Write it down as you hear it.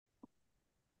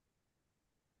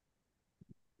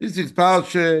This is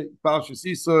Parsha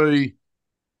Sisoi,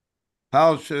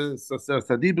 Parsha Saser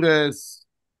Sadibres,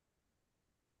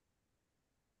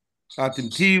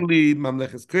 Atim Tivli,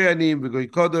 Mamleches Koyanim, V'goy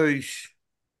Kodosh.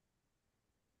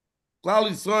 Klal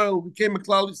Yisrael became a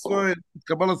Klal Yisrael,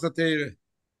 Kabbalah Satire.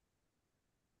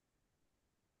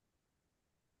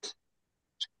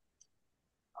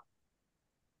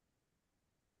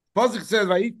 Pasuk says,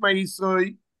 Vayit my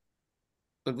Yisroi,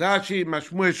 Rashi,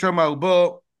 Mashmu Shema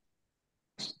Ubo.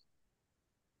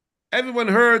 Everyone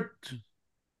heard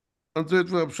unto it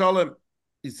for Abshalom.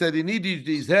 He said in Yiddish,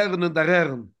 there is Herren and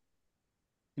Herren.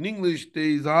 In English, there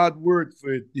is a hard word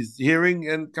for it. There's hearing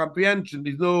and comprehension.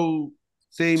 There's no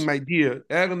same idea.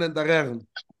 Herren and Herren.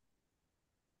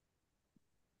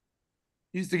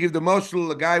 He used to give the moshul.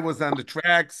 A guy was on the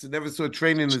tracks, never saw a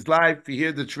train in his life. He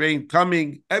heard the train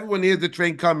coming. Everyone hears the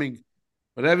train coming.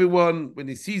 But everyone, when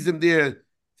he sees him there,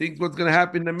 thinks what's going to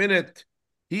happen in a minute.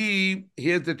 He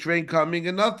hears the train coming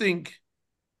and nothing.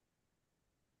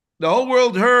 The whole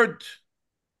world heard.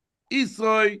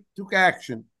 Yisro took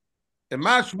action.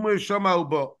 Emashmu Shama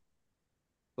Ubo.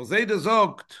 Zayda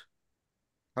zogt.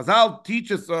 Hazal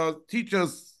teach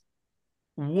us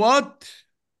what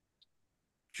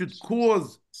should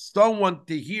cause someone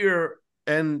to hear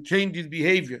and change his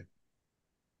behavior.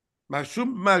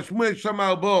 Mashmu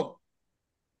Shama Ubo.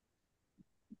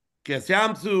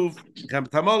 Kesyamsuf,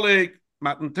 Kamtamolek,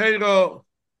 Matan Teiro,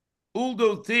 all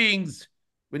those things,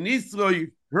 when Yisro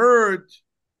heard,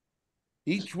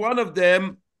 each one of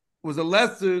them was a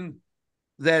lesson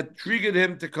that triggered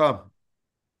him to come.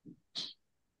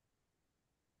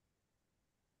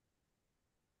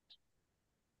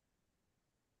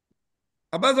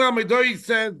 Abazar Amidoy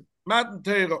said, Matan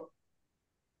Teiro.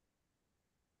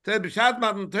 Said, Bishat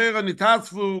Matan Teiro,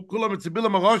 Nitasfu, Kula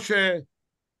Mitzibila Maroshe.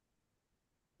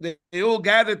 They all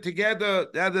gathered together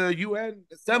at the UN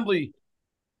assembly,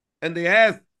 and they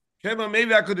asked, "Shema,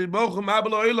 maybe I could invoke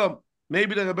Mabel Oilam,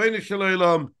 maybe the Rebbeinu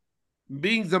Shalom,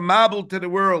 being the Mabel to the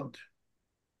world."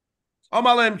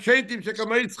 Amalem Sheitim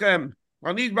Shekamoitzchem,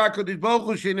 Anishba could invoke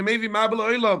Shina, maybe Mabel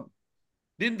Oilam.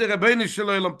 Didn't the Rebbeinu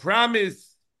Shalom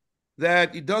promise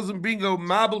that he doesn't bring a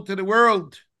Mabel to the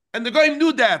world? And the guy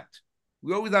knew that.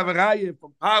 We always have a raya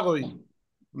from Paroi.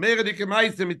 Meredike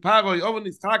Meise mit Paroi, Oven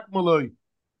is Takmoloi.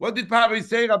 What did Paroi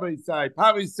say, Rabbi Isai?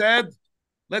 Paroi said,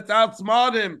 let's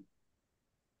outsmart him.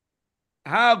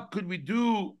 How could we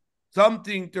do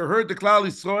something to hurt the Klal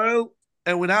Yisrael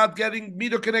and without getting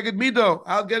mido connected mido,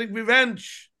 without getting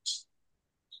revenge?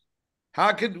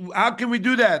 How can we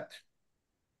do that?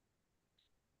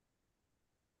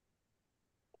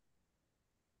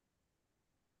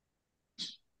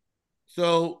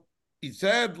 So he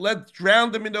said, let's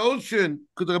drown them in the ocean.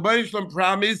 Because the Rebbeinu Shalom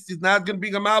promised he's not going to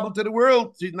bring a marble to the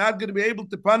world. So he's not going to be able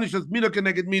to punish us mido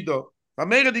connected mido.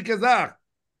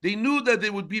 They knew that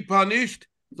they would be punished.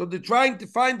 So they're trying to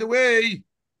find a way.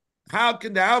 How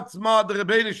can they outsmart the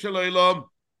Rebbeinu Shalom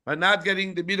by not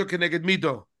getting the mido connected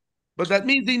mido? But that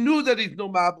means they knew that there's no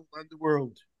marble in the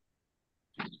world.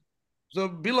 So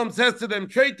Bilam says to them,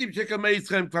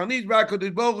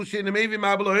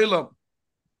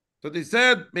 so they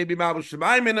said, maybe Mabel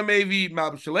Shemaim maybe,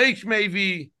 Mabel Shalesh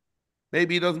maybe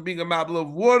he doesn't bring a Mabel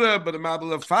of water, but a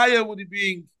Mabel of fire would he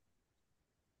bring?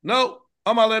 No,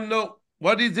 Amalem, no.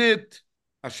 What is it?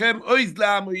 Hashem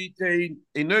oizlam oitein,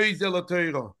 enoiz el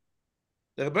Torah.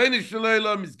 The Rebbeinu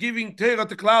Shalom is giving Torah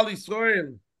to Klal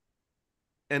Yisrael.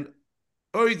 And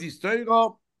oiz is Torah.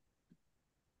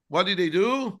 What did they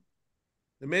do?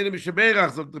 They made him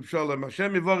Mishaberach, Zok the Shalom.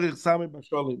 Hashem yivorich sami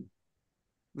b'shalom.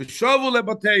 V'shovu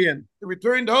lebateyen. They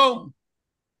returned home.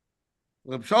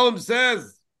 Reb Shalom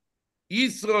says,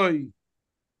 Yisro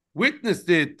witnessed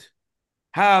it,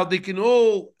 how they can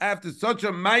all, after such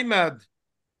a maimad,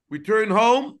 return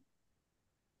home.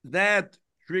 That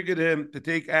triggered him to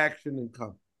take action and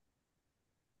come.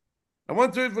 I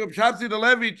want to read from Shabsi the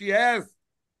Levitch. He asked,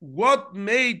 what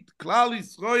made Klal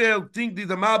Yisrael think there's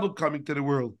a Mabul coming to the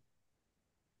world?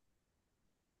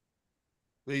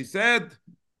 So he said,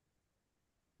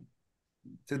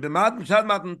 the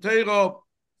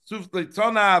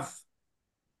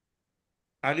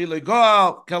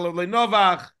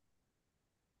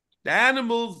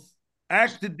animals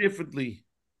acted differently.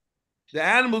 The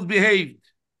animals behaved.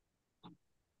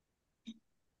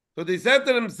 So they said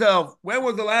to themselves, when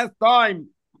was the last time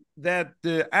that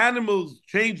the animals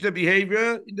changed their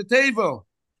behavior? In the table.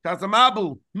 Because a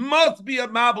mabul must be a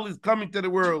mabul is coming to the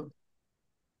world.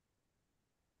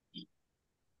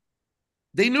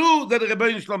 They knew that the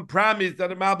Rebbeinu Shalom promised that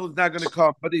the Mabul is not going to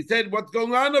come, but they said, "What's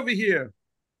going on over here?"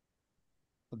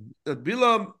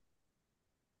 Bilam,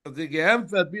 the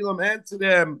Gehemfet, Bilam answered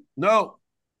them, "No,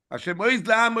 Hashem oiz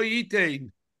la'amo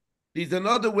yitein. There's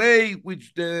another way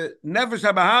which the Nefesh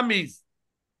HaBahamis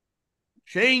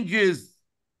changes,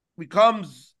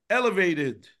 becomes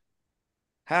elevated.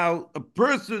 How a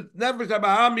person's Nefesh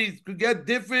HaBahamis could get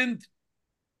different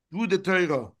through the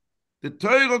Torah. The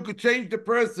Torah could change the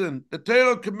person. The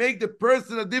Torah could make the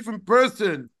person a different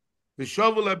person.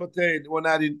 We're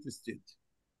not interested.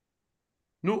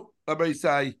 No, Rabbi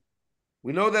Isai.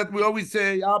 We know that we always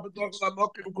say, the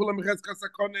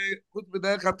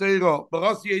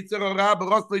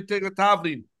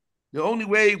only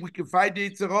way we can fight the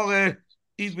Yitzhak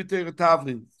is with Torah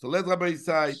Tavlin. So let Rabbi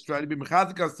Isai try to be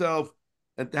mechazik ourselves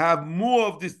and to have more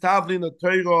of this Tavlin of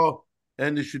Torah,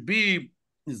 and it should be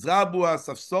Nizrabu,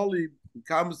 Asaf Solim,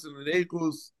 Kamus and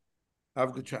Eikus.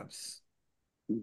 Have good Shabbos.